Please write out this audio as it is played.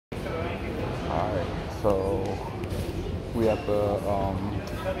So we at the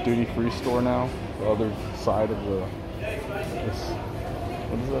duty-free store now, the other side of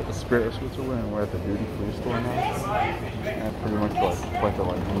what is that? The Spirit of Switzerland. We're at the duty-free store now, and pretty much like the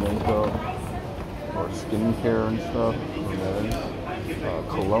makeup or skincare and stuff.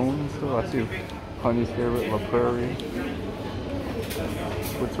 Cologne and stuff. I see Honey's favorite La Prairie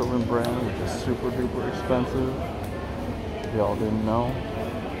Switzerland brand, which is super duper expensive. If y'all didn't know.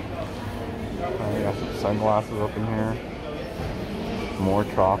 I got some sunglasses up in here. More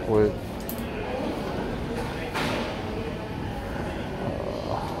chocolate.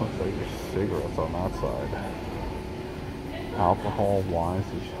 Looks like there's cigarettes on that side. Alcohol, wine,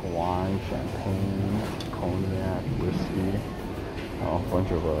 champagne, cognac, whiskey. A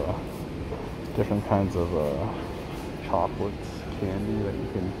bunch of different kinds of chocolates, candy that you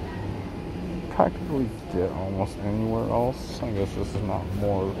can practically get almost anywhere else. I guess this is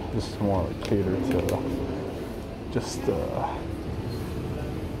more like catered to just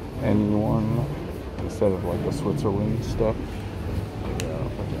anyone instead of like the Switzerland stuff. Yeah,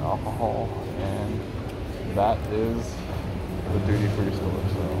 like alcohol, and that is the duty-free store.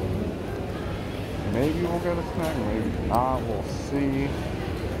 So maybe we'll get a snack, maybe not. We'll see.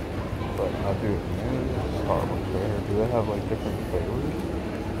 But I do. Starbucks there. Do they have like different flavors?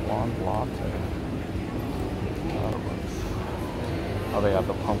 Blonde latte. Starbucks. Oh, they got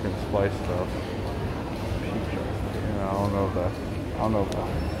the pumpkin spice stuff. I don't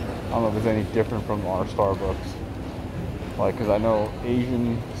know if it's any different from our Starbucks. Like, cause I know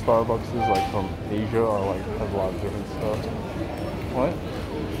Asian Starbucks is like from Asia or like has a lot of different stuff. What?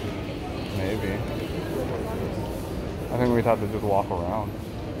 Maybe. I think we'd have to just walk around.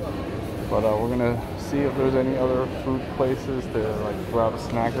 But we're gonna see if there's any other food places to like grab a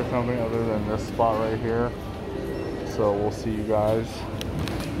snack or something other than this spot right here. So we'll see you guys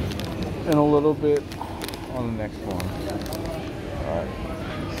in a little bit on the next one. Alright.